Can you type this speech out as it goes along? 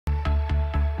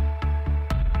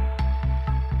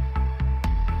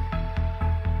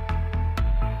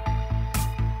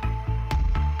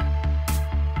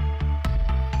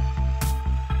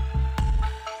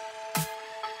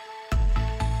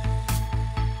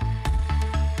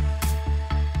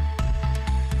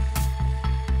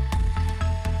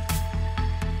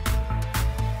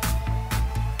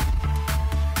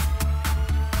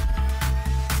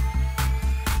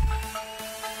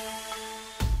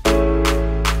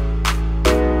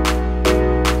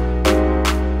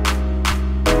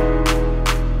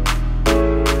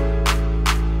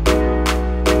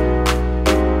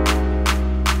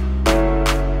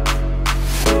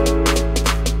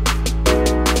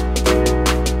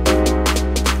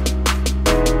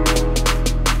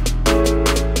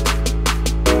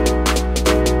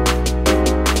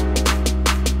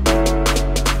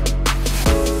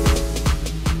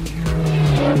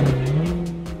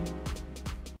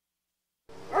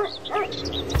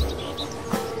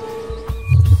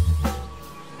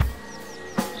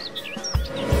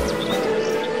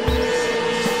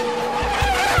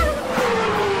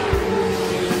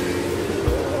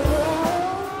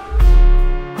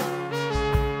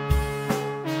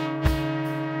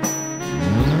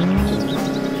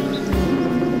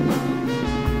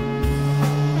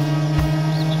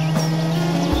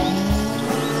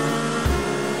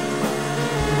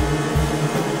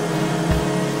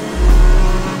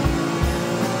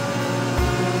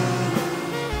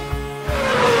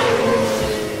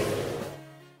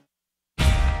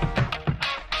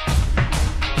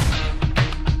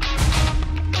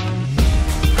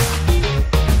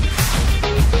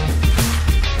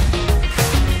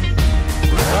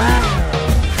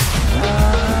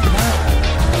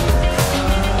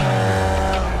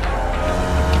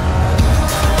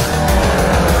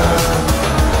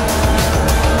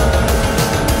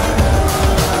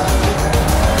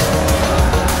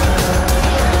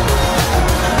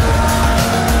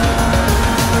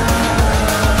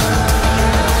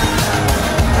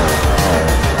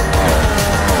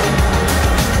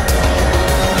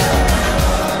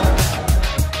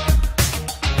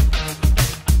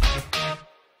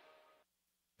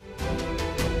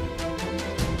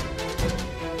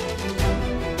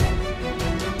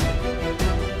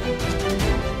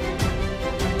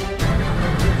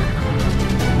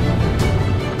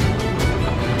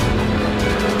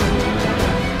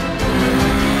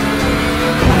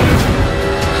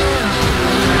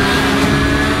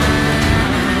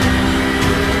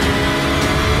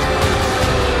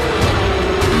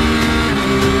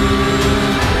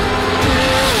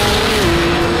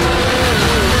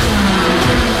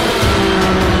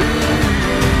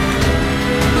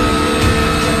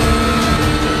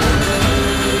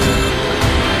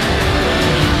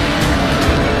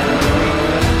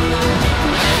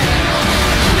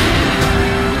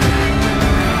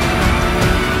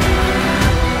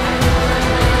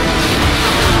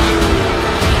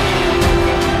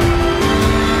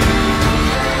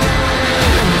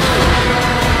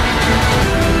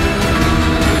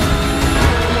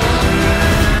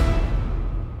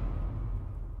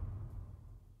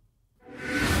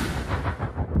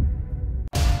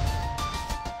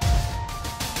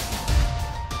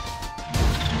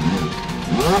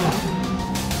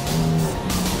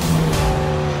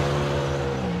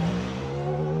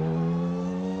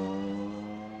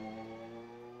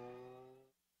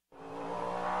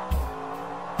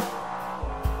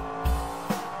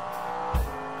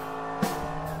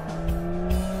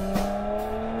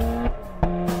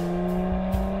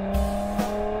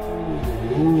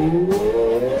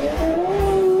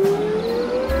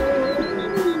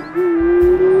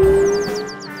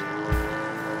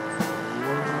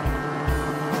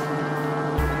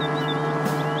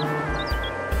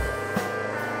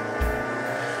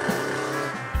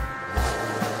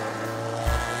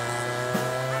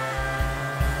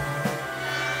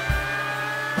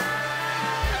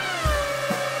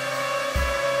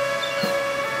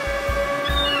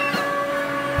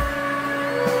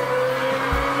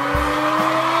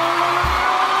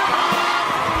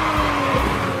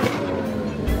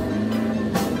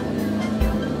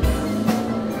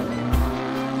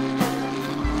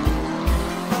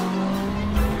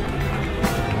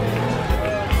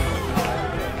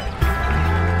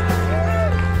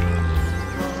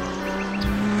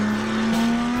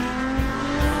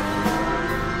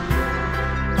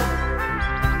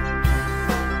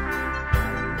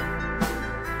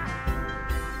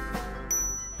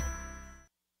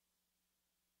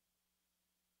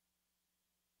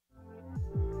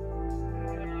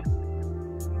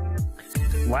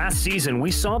Last season,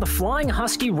 we saw the Flying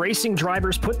Husky Racing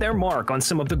drivers put their mark on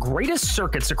some of the greatest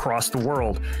circuits across the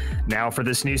world. Now for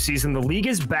this new season, the league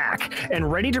is back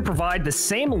and ready to provide the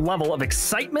same level of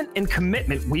excitement and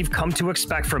commitment we've come to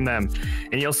expect from them.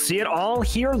 And you'll see it all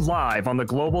here live on the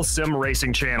Global Sim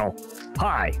Racing channel.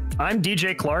 Hi, I'm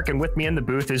DJ Clark, and with me in the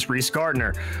booth is Reese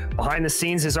Gardner. Behind the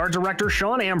scenes is our director,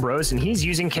 Sean Ambrose, and he's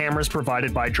using cameras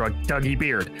provided by Dougie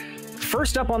Beard.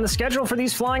 First up on the schedule for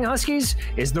these Flying Huskies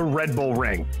is the Red Bull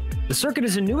Ring. The circuit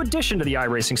is a new addition to the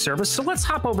iRacing service, so let's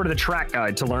hop over to the track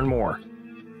guide to learn more.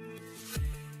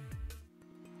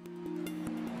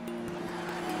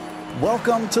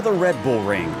 Welcome to the Red Bull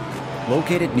Ring.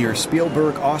 Located near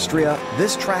Spielberg, Austria,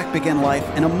 this track began life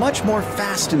in a much more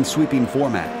fast and sweeping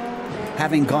format.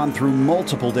 Having gone through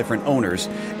multiple different owners,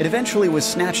 it eventually was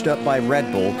snatched up by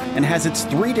Red Bull and has its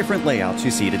 3 different layouts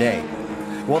you see today.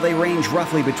 While they range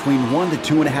roughly between 1 to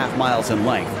 2.5 miles in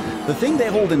length, the thing they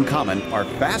hold in common are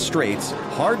fast straights,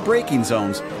 hard braking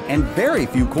zones, and very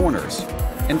few corners.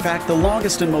 In fact, the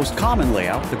longest and most common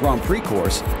layout, the Grand Prix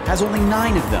course, has only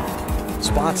 9 of them.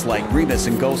 Spots like Rebus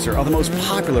and Gosser are the most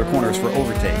popular corners for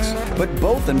overtakes, but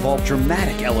both involve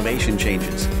dramatic elevation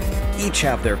changes. Each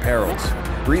have their perils.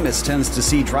 Remus tends to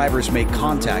see drivers make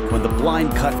contact when the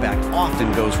blind cutback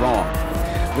often goes wrong,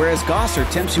 whereas Gosser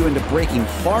tempts you into braking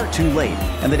far too late,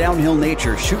 and the downhill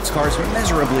nature shoots cars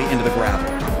miserably into the gravel.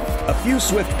 A few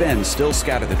swift bends still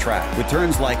scatter the track, with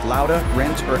turns like Lauda,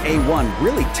 Rent, or A1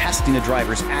 really testing a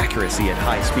driver's accuracy at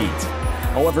high speeds.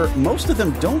 However, most of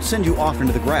them don't send you off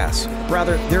into the grass.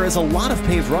 Rather, there is a lot of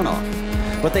paved runoff.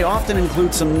 But they often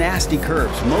include some nasty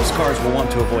curves most cars will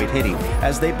want to avoid hitting,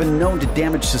 as they've been known to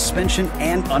damage suspension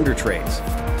and undertrays.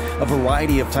 A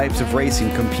variety of types of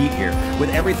racing compete here, with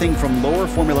everything from lower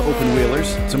Formula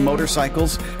open-wheelers to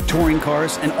motorcycles, touring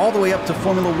cars, and all the way up to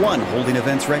Formula One holding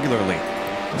events regularly.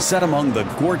 Set among the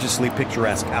gorgeously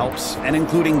picturesque Alps, and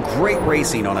including great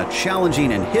racing on a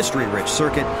challenging and history-rich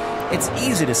circuit, it's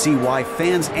easy to see why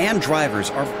fans and drivers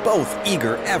are both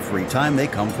eager every time they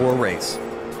come for a race.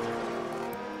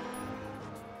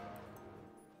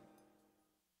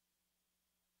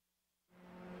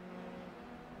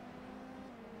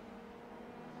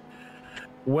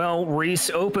 Well, Reese,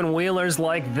 open-wheelers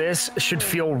like this should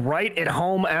feel right at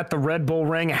home at the Red Bull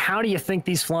Ring. How do you think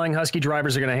these Flying Husky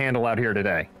drivers are going to handle out here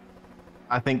today?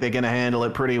 I think they're going to handle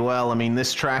it pretty well. I mean,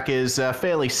 this track is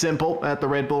fairly simple at the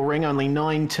Red Bull Ring. Only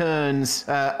 9 turns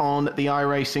on the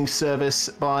iRacing service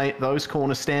by those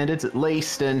corner standards at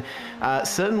least, and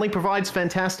certainly provides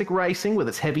fantastic racing with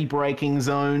its heavy braking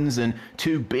zones and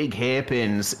 2 big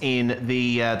hairpins in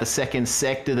the second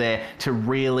sector there to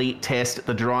really test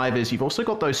the drivers. You've also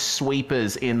got those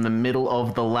sweepers in the middle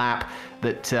of the lap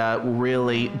that will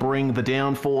really bring the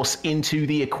downforce into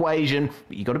the equation.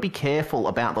 But you've got to be careful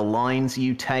about the lines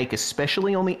you take,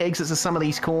 especially on the exits of some of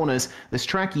these corners. This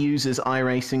track uses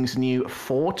iRacing's new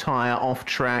 4-tire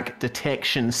off-track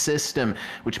detection system,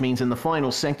 which means in the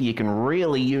final sector you can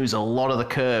really use a lot of the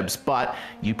curbs, but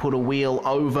you put a wheel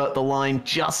over the line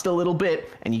just a little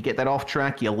bit and you get that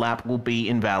off-track, your lap will be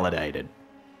invalidated.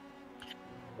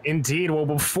 Indeed. Well,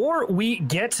 before we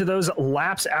get to those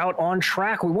laps out on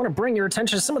track, we want to bring your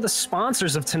attention to some of the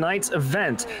sponsors of tonight's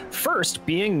event. First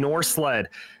being Norsled.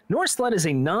 Norsled is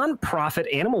a non-profit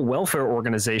animal welfare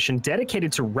organization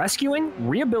dedicated to rescuing,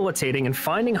 rehabilitating, and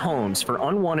finding homes for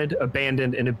unwanted,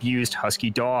 abandoned, and abused husky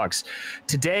dogs.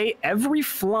 Today, every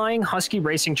Flying Husky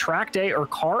Racing track day or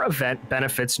car event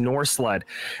benefits Norsled,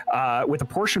 with a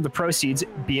portion of the proceeds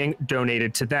being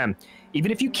donated to them. Even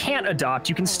if you can't adopt,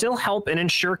 you can still help and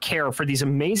ensure care for these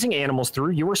amazing animals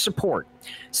through your support.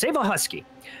 Save a Husky.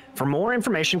 For more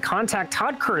information, contact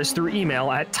Todd Curtis through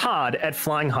email at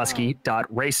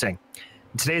todd@flyinghusky.racing.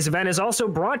 Today's event is also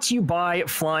brought to you by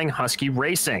Flying Husky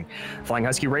Racing. Flying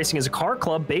Husky Racing is a car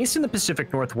club based in the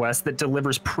Pacific Northwest that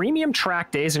delivers premium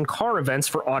track days and car events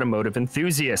for automotive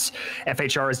enthusiasts.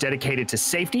 FHR is dedicated to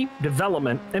safety,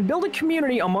 development, and building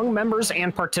community among members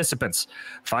and participants.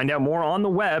 Find out more on the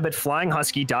web at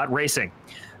flyinghusky.racing.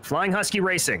 Flying Husky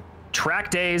Racing. Track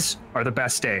days are the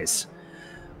best days.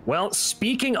 Well,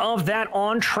 speaking of that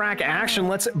on-track action,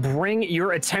 let's bring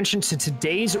your attention to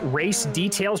today's race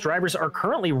details. Drivers are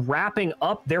currently wrapping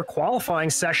up their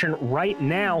qualifying session right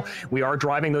now. We are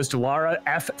driving those Dallara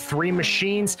F3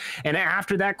 machines, and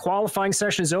after that qualifying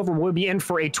session is over, we'll be in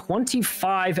for a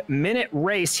 25-minute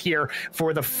race here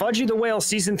for the Fudgie-the-Whale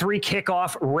Season 3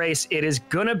 kickoff race. It is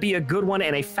going to be a good one,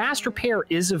 and a fast repair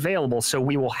is available, so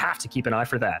we will have to keep an eye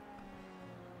for that.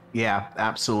 Yeah,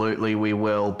 absolutely we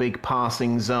will. Big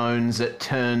passing zones at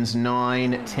turns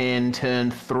 9, 10,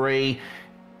 turn 3.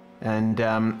 And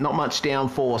not much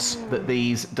downforce that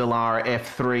these Dallara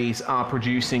F3s are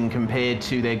producing compared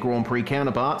to their Grand Prix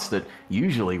counterparts that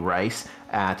usually race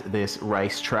at this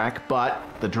racetrack, but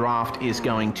the draft is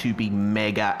going to be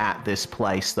mega at this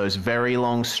place. Those very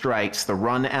long straights, the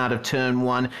run out of turn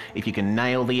 1, if you can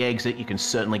nail the exit, you can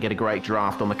certainly get a great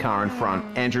draft on the car in front.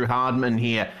 Andrew Hardman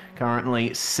here,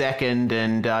 currently second,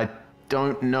 and I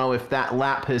don't know if that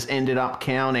lap has ended up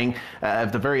counting.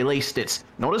 At the very least, it's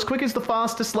not as quick as the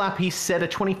fastest lap. He set a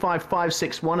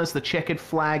 25.561 as the checkered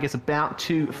flag is about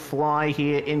to fly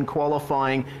here in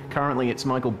qualifying. Currently, it's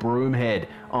Michael Broomhead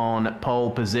on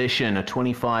pole position, a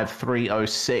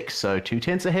 25.306, so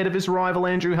 2/10 ahead of his rival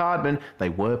Andrew Hardman. They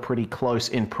were pretty close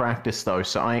in practice though,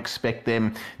 so I expect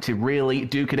them to really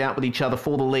duke it out with each other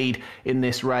for the lead in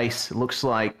this race. It looks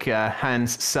like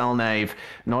Hans Salnave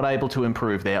not able to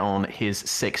improve there on his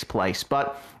 6th place,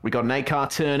 but we got an 8-car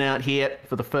turnout here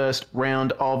for the first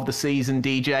round of the season,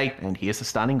 DJ, and here's the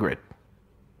starting grid.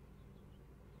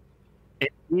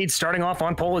 Indeed, starting off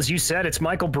on pole, as you said, it's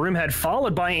Michael Broomhead,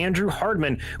 followed by Andrew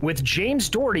Hardman, with James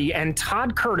Doherty and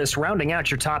Todd Curtis rounding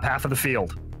out your top half of the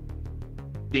field.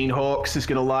 Gene Hawkes is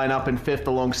going to line up in fifth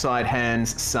alongside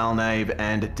Hans Salnave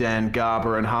and Dan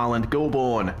Garber, and Harland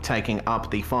Goulbourne taking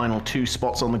up the final two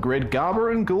spots on the grid.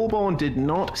 Garber and Goulbourne did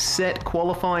not set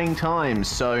qualifying times,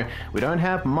 so we don't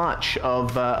have much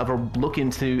of a look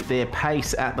into their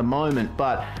pace at the moment,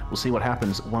 but we'll see what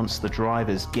happens once the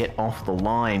drivers get off the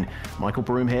line. Michael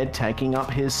Broomhead taking up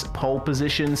his pole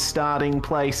position starting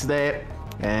place there.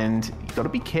 And you've got to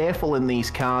be careful in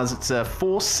these cars. It's a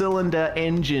 4-cylinder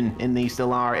engine in these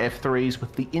Dallara F3s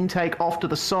with the intake off to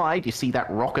the side. You see that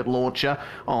rocket launcher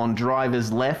on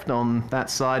driver's left on that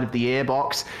side of the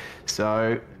airbox.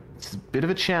 So it's a bit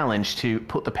of a challenge to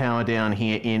put the power down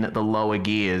here in the lower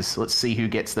gears. Let's see who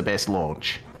gets the best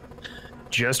launch.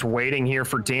 Just waiting here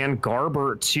for Dan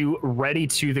Garber to ready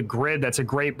to the grid. That's a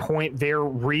great point there,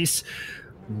 Reese.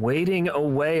 Waiting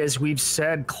away, as we've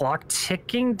said, clock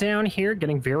ticking down here,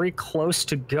 getting very close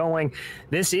to going.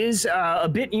 This is a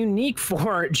bit unique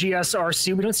for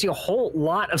GSRC. We don't see a whole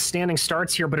lot of standing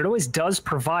starts here, but it always does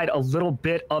provide a little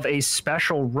bit of a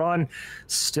special run.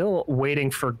 Still waiting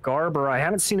for Garber. I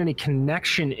haven't seen any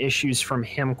connection issues from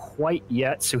him quite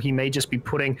yet, so he may just be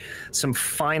putting some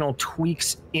final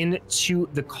tweaks into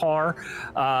the car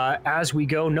as we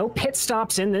go. No pit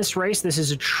stops in this race. This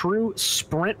is a true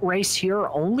sprint race here.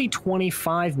 Only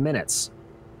 25 minutes.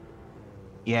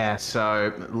 Yeah,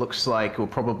 so it looks like we'll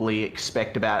probably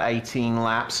expect about 18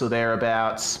 laps or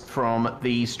thereabouts from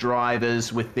these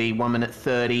drivers with the 1 minute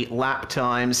 30 lap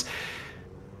times.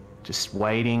 Just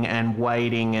waiting and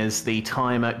waiting as the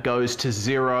timer goes to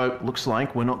 0. Looks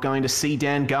like we're not going to see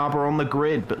Dan Garber on the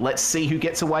grid, but let's see who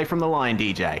gets away from the line,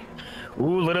 DJ.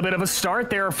 Ooh, a little bit of a start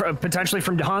there, potentially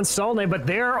from Hans Salnave, but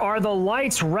there are the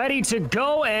lights ready to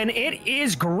go, and it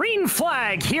is green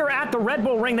flag here at the Red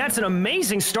Bull Ring. That's an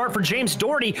amazing start for James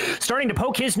Doherty, starting to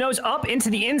poke his nose up into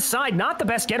the inside. Not the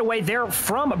best getaway there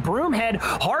from Broomhead.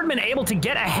 Hardman able to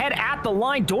get ahead at the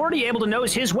line. Doherty able to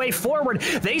nose his way forward.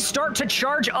 They start to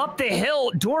charge up the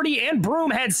hill. Doherty and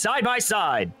Broomhead side by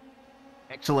side.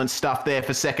 Excellent stuff there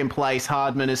for second place.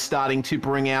 Hardman is starting to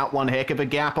bring out one heck of a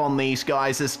gap on these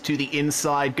guys. As to the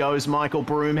inside goes Michael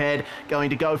Broomhead, going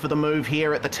to go for the move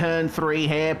here at the turn 3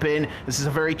 hairpin. This is a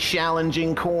very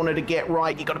challenging corner to get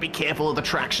right. You've got to be careful of the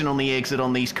traction on the exit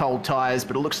on these cold tires,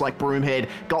 but it looks like Broomhead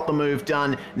got the move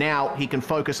done. Now he can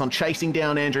focus on chasing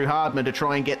down Andrew Hardman to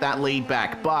try and get that lead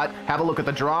back. But have a look at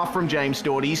the draft from James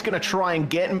Doherty. He's going to try and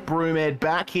get Broomhead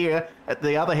back here at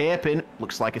the other hairpin.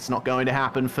 Looks like it's not going to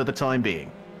happen for the time being.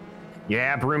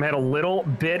 Yeah, Broomhead a little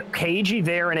bit cagey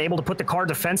there and able to put the car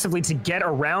defensively to get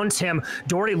around him.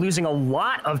 Doherty losing a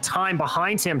lot of time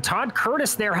behind him. Todd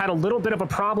Curtis there had a little bit of a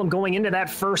problem going into that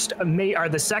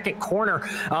the second corner,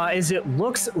 as it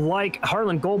looks like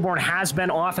Harlan Goulbourne has been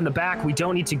off in the back. We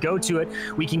don't need to go to it.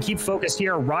 We can keep focused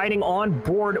here, riding on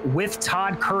board with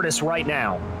Todd Curtis right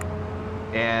now.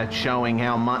 Yeah, showing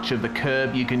how much of the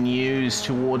curb you can use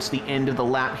towards the end of the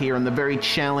lap here in the very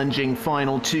challenging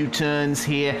final 2 turns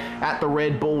here at the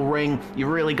Red Bull Ring. You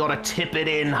really got to tip it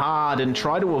in hard and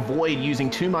try to avoid using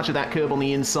too much of that curb on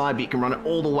the inside, but you can run it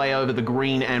all the way over the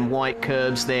green and white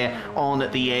curbs there on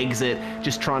the exit.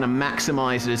 Just trying to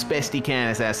maximize it as best he can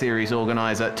as our series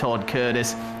organizer, Todd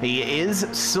Curtis. He is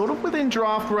sort of within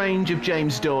draft range of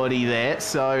James Doherty there,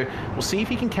 so we'll see if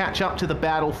he can catch up to the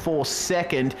battle for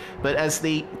second. But as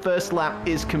the first lap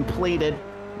is completed,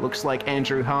 looks like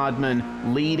Andrew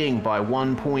Hardman leading by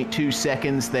 1.2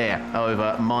 seconds there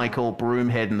over Michael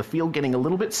Broomhead, and the field getting a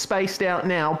little bit spaced out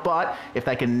now, but if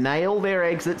they can nail their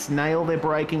exits, nail their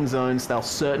braking zones, they'll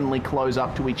certainly close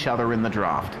up to each other in the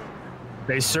draft.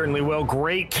 They certainly will.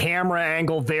 Great camera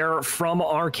angle there from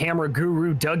our camera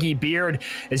guru, Dougie Beard.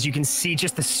 As you can see,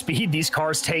 just the speed these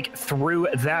cars take through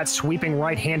that sweeping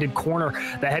right-handed corner.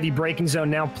 The heavy braking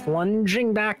zone now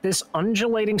plunging back this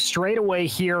undulating straightaway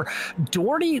here.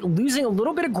 Doherty losing a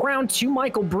little bit of ground to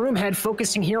Michael Broomhead,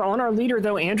 focusing here on our leader,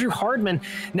 though, Andrew Hardman.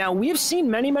 Now, we have seen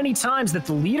many, many times that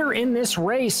the leader in this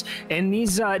race and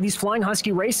these Flying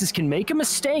Husky races can make a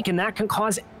mistake, and that can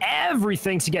cause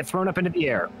everything to get thrown up into the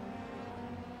air.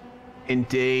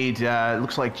 Indeed,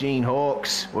 looks like Gene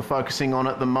Hawkes we're focusing on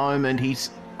at the moment.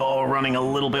 He's running a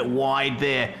little bit wide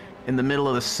there in the middle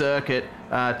of the circuit.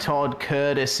 Todd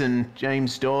Curtis and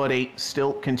James Doherty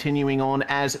still continuing on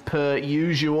as per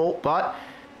usual, but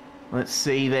let's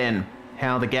see then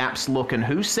how the gap's look and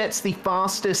who sets the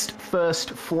fastest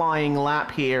first flying lap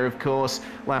here. Of course,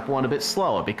 lap 1 a bit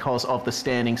slower because of the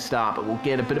standing start, but we'll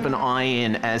get a bit of an eye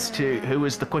in as to who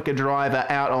is the quicker driver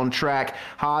out on track.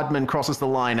 Hardman crosses the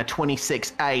line at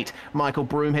 26.8. Michael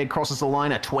Broomhead crosses the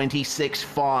line at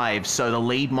 26.5, so the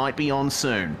lead might be on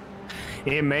soon.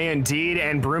 It may indeed,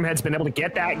 and Broomhead's been able to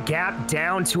get that gap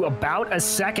down to about a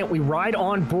second. We ride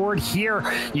on board here.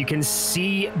 You can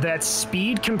see that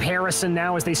speed comparison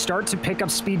now as they start to pick up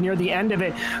speed near the end of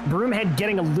it. Broomhead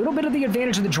getting a little bit of the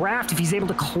advantage of the draft if he's able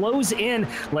to close in.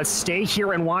 Let's stay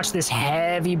here and watch this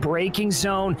heavy braking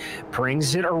zone.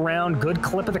 Brings it around. Good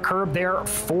clip of the curb there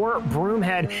for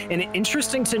Broomhead. And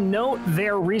interesting to note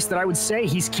there, Reese, that I would say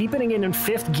he's keeping it in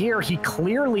 5th gear. He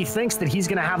clearly thinks that he's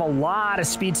going to have a lot of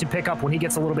speed to pick up when he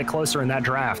gets a little bit closer in that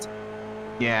draft.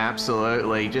 Yeah,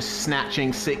 absolutely. Just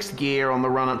snatching 6th gear on the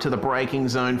run up to the braking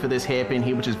zone for this hairpin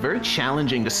here, which is very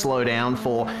challenging to slow down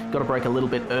for. Got to brake a little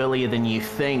bit earlier than you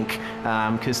think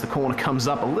because the corner comes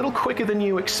up a little quicker than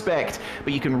you expect,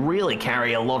 but you can really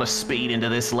carry a lot of speed into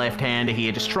this left-hander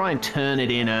here. Just try and turn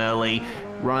it in early,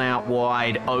 run out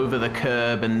wide over the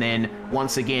curb, and then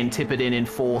once again tip it in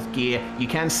 4th gear. You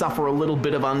can suffer a little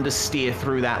bit of understeer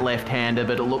through that left-hander,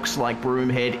 but it looks like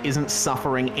Broomhead isn't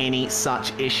suffering any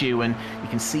such issue, and you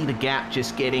can see the gap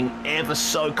just getting ever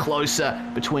so closer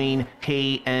between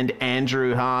he and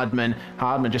Andrew Hardman.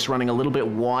 Hardman just running a little bit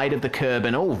wide of the curb,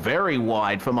 and very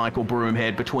wide for Michael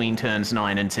Broomhead between turns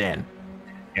 9 and 10.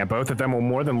 Yeah, both of them will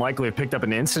more than likely have picked up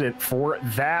an incident for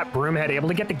that. Broomhead able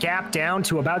to get the gap down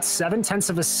to about 0.7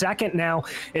 of a second now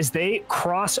as they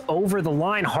cross over the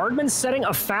line. Hardman setting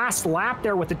a fast lap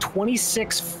there with a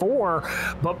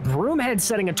 26.4, but Broomhead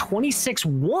setting a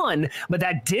 26.1, but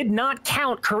that did not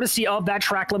count courtesy of that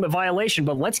track limit violation.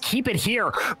 But let's keep it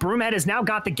here. Broomhead has now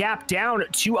got the gap down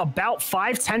to about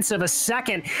 0.5 of a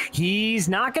second. He's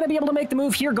not going to be able to make the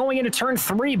move here going into turn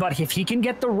 3, but if he can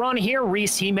get the run here,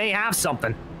 Reese, he may have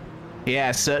something.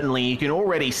 Yeah, certainly. You can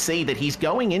already see that he's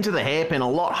going into the hairpin a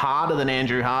lot harder than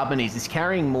Andrew Hardman is. He's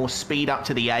carrying more speed up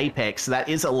to the apex. That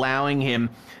is allowing him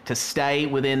to stay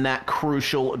within that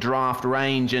crucial draft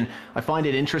range. And I find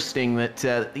it interesting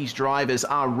that these drivers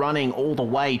are running all the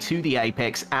way to the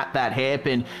apex at that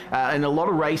hairpin. In a lot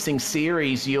of racing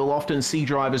series, you'll often see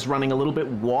drivers running a little bit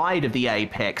wide of the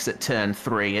apex at turn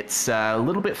 3. It's a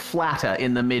little bit flatter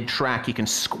in the mid-track. You can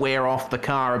square off the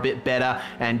car a bit better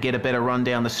and get a better run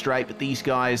down the straight. But these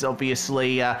guys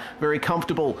obviously very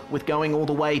comfortable with going all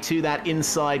the way to that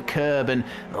inside curb, and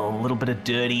a little bit of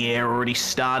dirty air already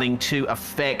starting to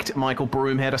affect Michael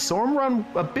Broomhead. I saw him run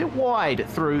a bit wide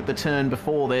through the turn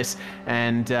before this,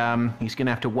 and he's going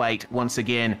to have to wait once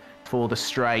again for the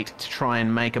straight to try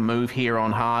and make a move here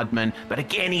on Hardman. But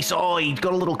again, he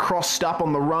got a little crossed up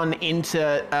on the run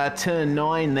into turn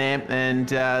 9 there, and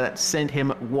that sent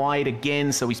him wide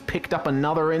again. So he's picked up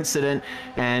another incident,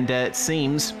 and it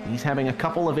seems he's having a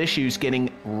couple of issues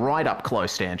getting right up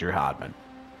close to Andrew Hardman.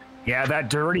 Yeah, that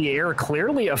dirty air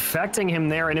clearly affecting him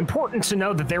there. And important to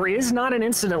know that there is not an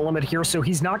incident limit here, so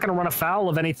he's not going to run afoul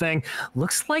of anything.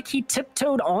 Looks like he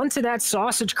tiptoed onto that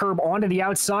sausage curb onto the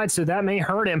outside, so that may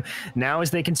hurt him. Now as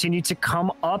they continue to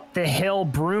come up the hill,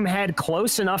 Broomhead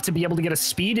close enough to be able to get a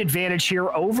speed advantage here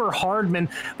over Hardman,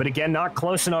 but again, not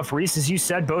close enough. Reese, as you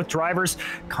said, both drivers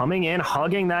coming in,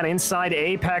 hugging that inside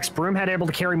apex. Broomhead able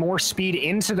to carry more speed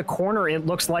into the corner. It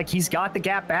looks like he's got the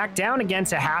gap back down again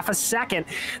to 0.5 seconds.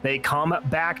 They come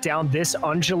back down this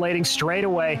undulating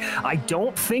straightaway. I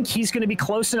don't think he's going to be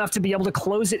close enough to be able to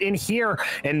close it in here,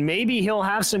 and maybe he'll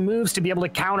have some moves to be able to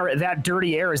counter that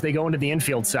dirty air as they go into the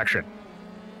infield section.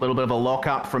 A little bit of a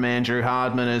lock-up from Andrew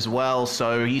Hardman as well,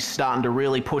 so he's starting to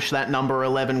really push that number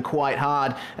 11 quite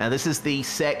hard. Now, this is the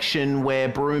section where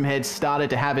Broomhead started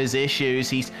to have his issues.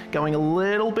 He's going a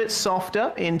little bit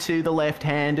softer into the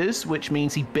left-handers, which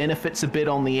means he benefits a bit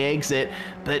on the exit.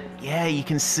 But yeah, you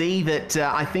can see that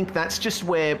I think that's just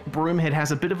where Broomhead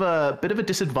has a bit of a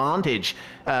disadvantage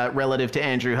relative to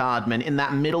Andrew Hardman. In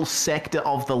that middle sector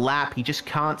of the lap, he just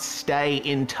can't stay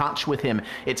in touch with him.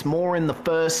 It's more in the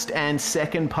first and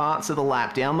second parts of the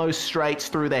lap, down those straights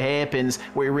through the hairpins,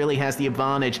 where he really has the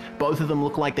advantage. Both of them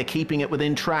look like they're keeping it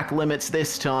within track limits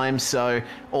this time, so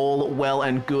all well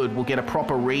and good. We'll get a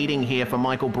proper reading here for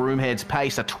Michael Broomhead's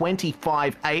pace, a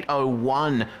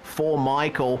 25.801 for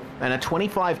Michael and a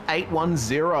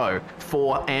 25.810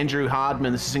 for Andrew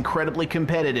Hardman. This is incredibly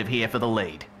competitive here for the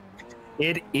lead.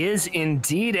 It is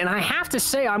indeed, and I have to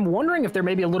say, I'm wondering if there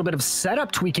may be a little bit of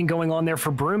setup tweaking going on there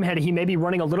for Broomhead. He may be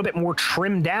running a little bit more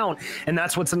trimmed down, and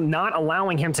that's what's not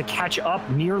allowing him to catch up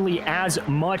nearly as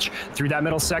much through that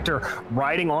middle sector.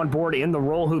 Riding on board in the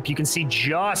roll hoop, you can see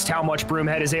just how much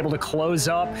Broomhead is able to close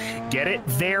up, get it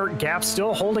there. Gap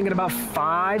still holding at about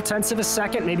 0.5 of a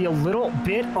second, maybe a little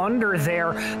bit under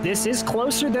there. This is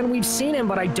closer than we've seen him,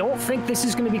 but I don't think this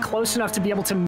is going to be close enough to be able to